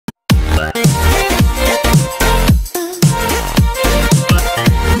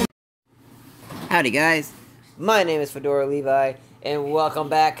Howdy guys, my name is Fedora Levi, and welcome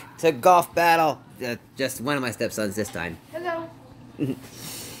back to Golf Battle. Just one of my stepsons this time. Hello.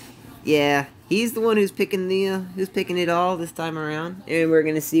 Yeah, he's the one who's picking it all this time around, and we're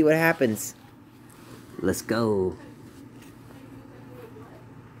gonna see what happens. Let's go.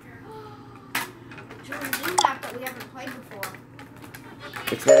 Join a new map that we haven't played before.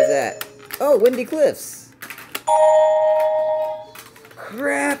 Which one is that? Oh, Windy Cliffs.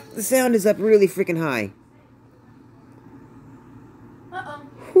 Crap, the sound is up really freaking high. Uh-oh.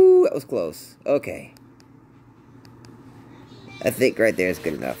 Whew, that was close. Okay. I think right there is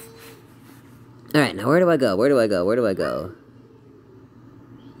good enough. Alright, now where do I go? Where do I go? Where do I go?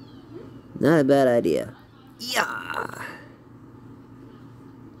 Not a bad idea. Yeah.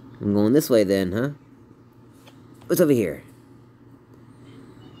 I'm going this way then, huh? What's over here?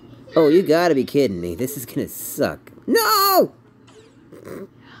 Oh, you gotta be kidding me. This is gonna suck. No!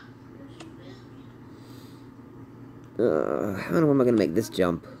 I don't know when am I gonna make this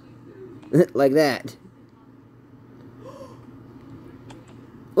jump. Like that.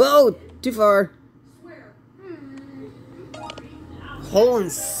 Whoa! Too far. Hole in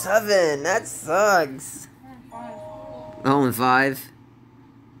 7. That sucks. Hole in 5.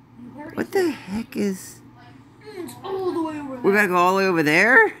 What the heck is... It's all the way over there. We gotta go all the way over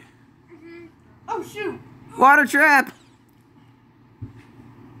there? Mm-hmm. Oh, shoot. Water trap!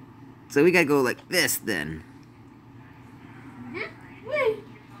 So we gotta go like this then.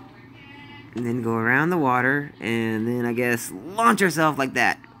 And then go around the water, and then I guess launch ourselves like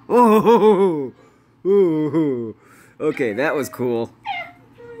that. Oh, okay, that was cool.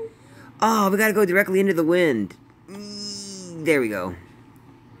 Oh, we gotta go directly into the wind. There we go.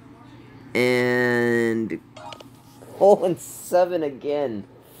 And hole in 7 again.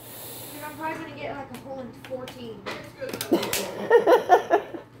 I'm probably gonna get like a hole in 14.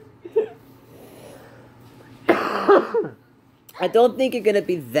 I don't think you're gonna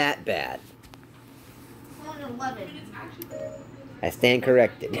be that bad. Hole in 11. I stand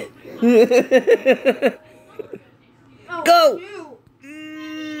corrected. Oh, Go!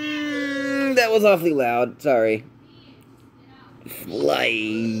 shoot. That was awfully loud. Sorry. Fly.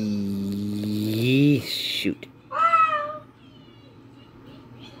 Shoot.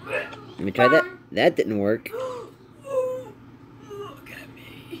 Let me try that. That didn't work. Look at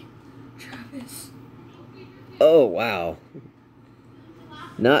me, Travis. Oh, wow.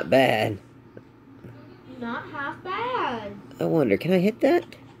 Not bad. Not half bad. I wonder, can I hit that?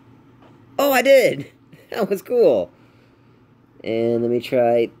 Oh, I did! That was cool. And let me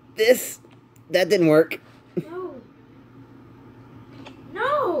try this. That didn't work. No.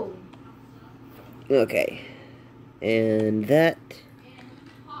 No. Okay. And that...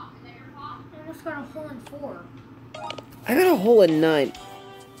 I almost got a hole in 4. I got a hole in 9.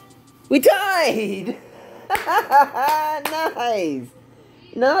 We tied! Nice!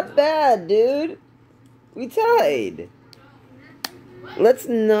 Not bad, dude. We tied. Let's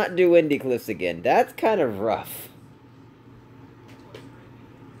not do Windy Cliffs again. That's kind of rough.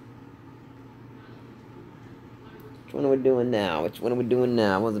 Which one are we doing now? Which one are we doing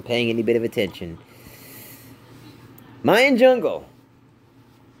now? I wasn't paying any bit of attention. Mayan Jungle.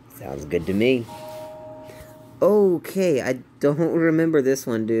 Sounds good to me. Okay, I don't remember this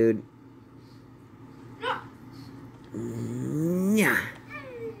one, dude. Yeah.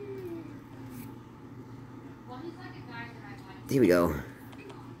 Here we go.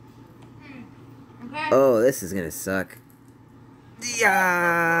 Okay. Oh, this is gonna suck.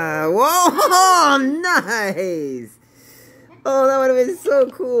 Yeah! Whoa! Nice! Oh, that would have been so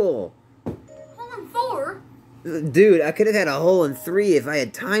cool. Hole in 4? Dude, I could have had a hole in 3 if I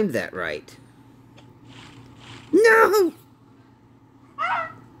had timed that right. No!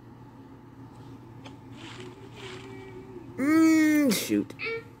 Shoot.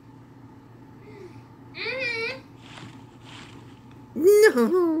 No!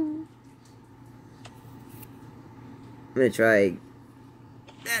 I'm gonna try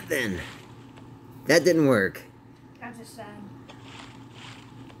that then. That didn't work. That's a sad.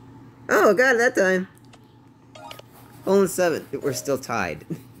 Oh, got it that time. Hole in 7. We're still tied.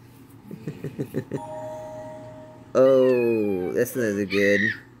 Oh, that's not good.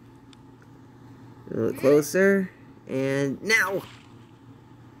 A little closer. And now.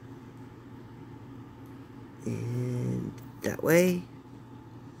 And that way.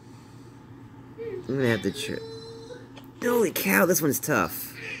 I'm gonna have to try. Holy cow, this one's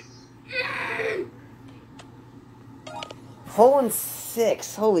tough. Hole in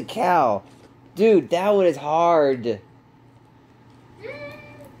 6. Holy cow. Dude, that one is hard.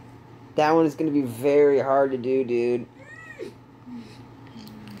 That one is going to be very hard to do, dude.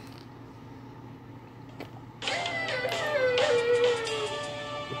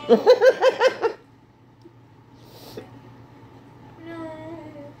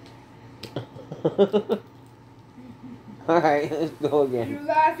 Alright, let's go again. You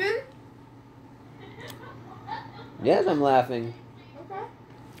laughing? Yes, I'm laughing.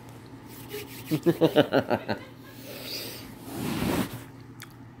 Okay.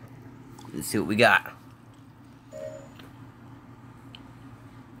 Let's see what we got.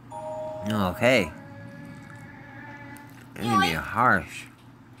 Okay. It's gonna be harsh.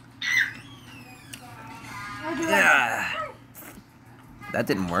 Yeah. That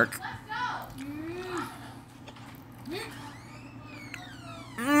didn't work.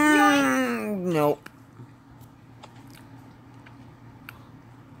 Nope.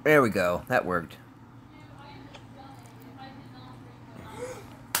 There we go. That worked.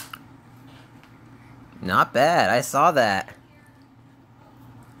 Not bad. I saw that.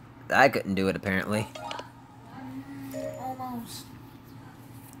 I couldn't do it, apparently. Almost.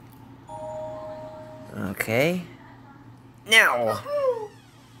 Okay. Now.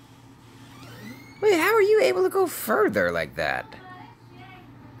 Wait, how are you able to go further like that?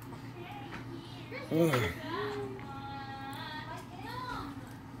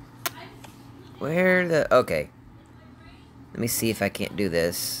 Where the... Okay. Let me see if I can't do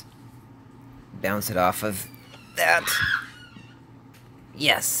this. Bounce it off of that.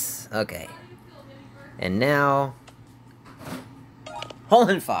 Yes. Okay. And now... Hole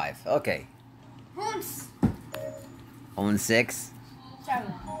in 5. Okay. Hole in 6.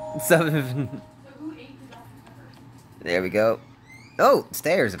 7. There we go. Oh,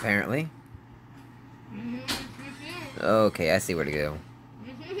 stairs, apparently. Okay, I see where to go.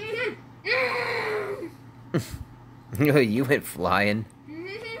 You went flying.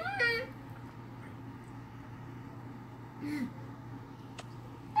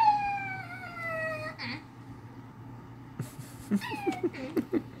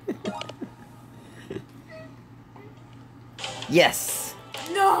 Yes!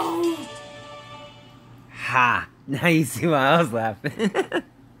 No! Ha! Now you see why I was laughing.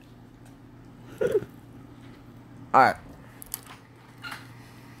 Alright.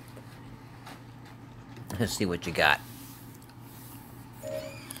 Let's see what you got.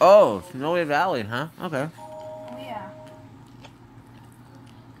 Oh, Snowy Valley, huh? Okay. Oh, yeah.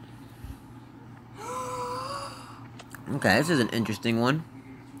 Okay, this is an interesting one.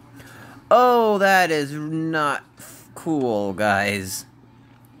 Oh, that is not cool, guys.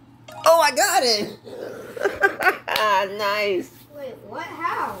 Oh, I got it! Nice. Wait, what?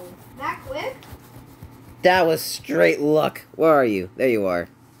 How? That quick? That was straight luck. Where are you? There you are.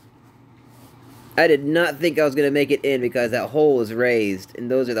 I did not think I was going to make it in because that hole is raised, and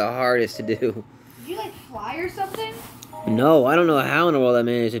those are the hardest to do. Did you, like, fly or something? No, I don't know how in the world I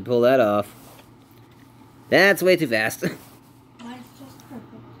managed to pull that off. That's way too fast. Mine's just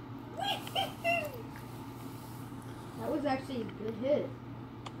perfect. That was actually a good hit.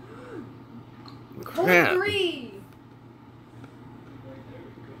 Crap. Hole 3!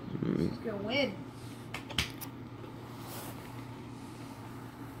 She's gonna win.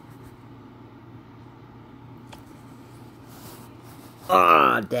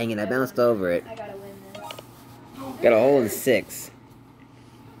 Ah, dang it, I bounced over it. I gotta win this. Got a hole in 6.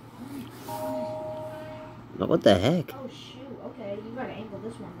 But what the heck? Oh shoot, okay, you gotta angle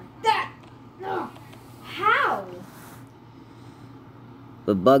this one like that! No! How?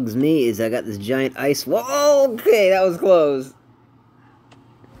 What bugs me is I got this giant ice wall. Okay, that was close.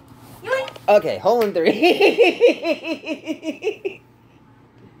 Yoink! Okay, hole in 3.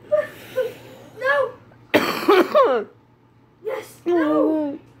 No! Yes!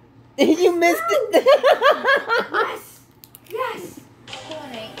 No! You missed it. Yes! Yes! Hole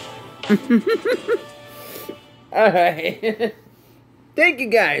in 8. Alright. Thank you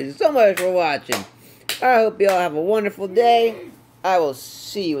guys so much for watching. I hope you all have a wonderful day. I will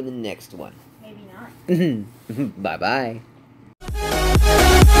see you in the next one. Maybe not. Bye-bye.